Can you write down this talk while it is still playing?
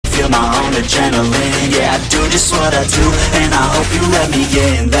my own adrenaline. Yeah, I do just what I do, and I hope you let me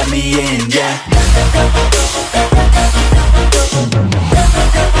in, yeah.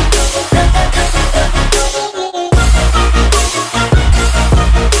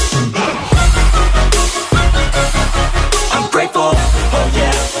 I'm grateful, oh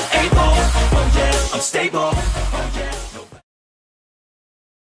yeah, able, oh yeah, I'm stable, oh yeah.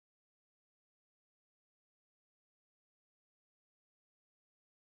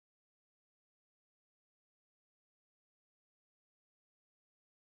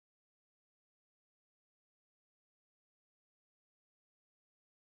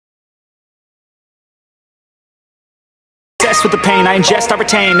 With the pain I ingest, I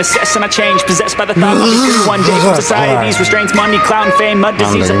retain, assess and I change, possessed by the thought I'll be free one day from society's restraints, money, clout, and fame, mud,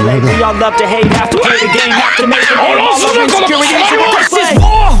 disease, and plague. We all love to hate, have to play the game, have to make the name. All our insecurities in this is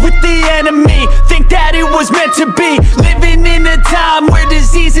war with the enemy. Think that it was meant to be. Living in a time where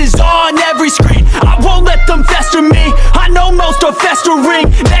disease is on every screen. I won't let them fester me. I know most are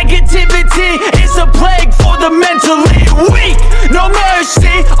festering. Negativity is a plague for the mentally weak. No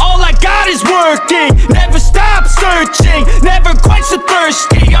mercy, all I got is working. Never stop searching, never quite so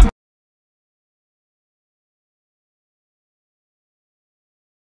thirsty. I'm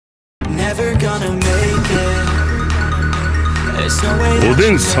never gonna make it. There's no way that おで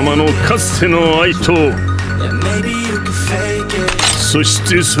ん様のかつての愛と maybe you can fake it. そし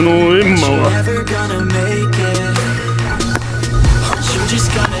てその閻魔は Never gonna make it. Are you just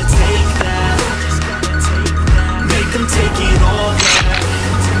gonna take that? Make them take it all back.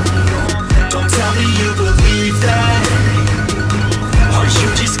 Don't tell me you believe that. Are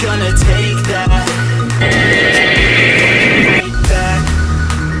you just gonna take that? Fight back.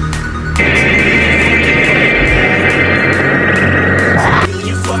 Will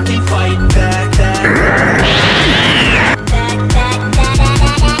you fucking fight back?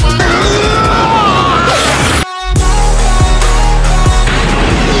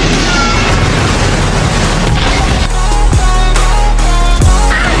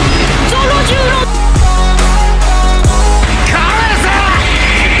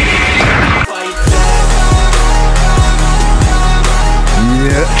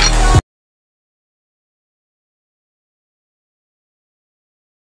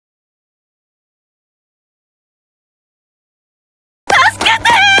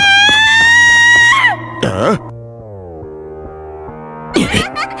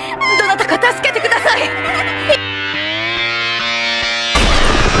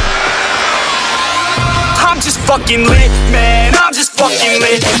 I'm just fucking lit, man, I'm just fucking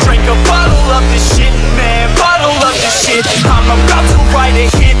lit. Drink a bottle of this shit, man, bottle of this shit. I'm about to write a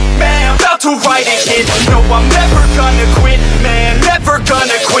hit, man, about to write a hit. No, I'm never gonna quit, man, never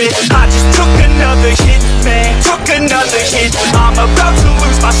gonna quit. I just took another hit, man, took another hit. I'm about to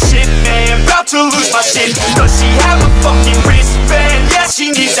lose my shit, man, about to lose my shit. Does she have a fucking wristband? Yeah, she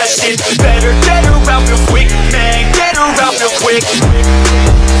needs that shit. Better get her out real quick, man, get her out real quick.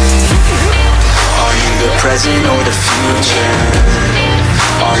 Are you the present or the future?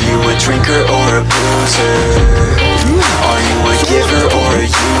 Are you a drinker or a boozer? Are you a giver or a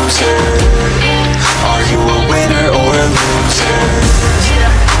user? Are you a winner or a loser?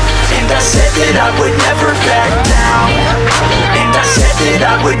 And I said that I would never back down. And I said that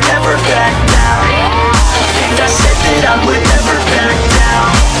I would never back down. And I said that I would never back down.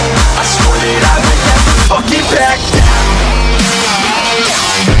 I swore that I would never fucking back down.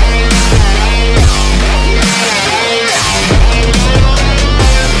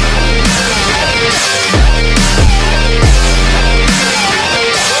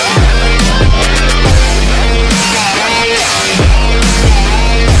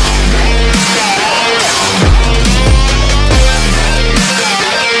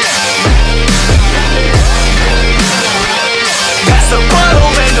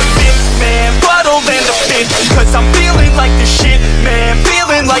 Cause I'm feeling like the shit, man,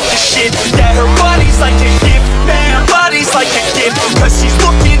 feeling like the shit. Yeah, her body's like a gift, man, body's like a gift. Cause she's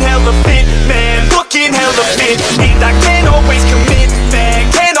looking hella fit, man, looking hella fit. And I can't always commit, man,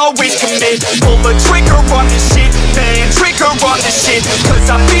 can't always commit. Pull the trigger on this shit, man, trigger on this shit. Cause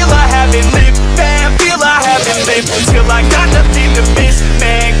I feel I haven't lived, man, feel I haven't lived. Till I got nothing to miss,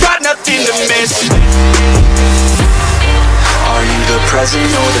 man, got nothing to miss. Are you the present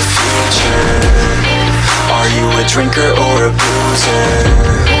or the future? Are you a drinker or a boozer?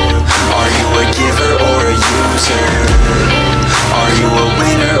 Are you a giver or a user? Are you a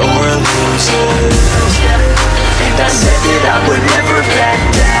winner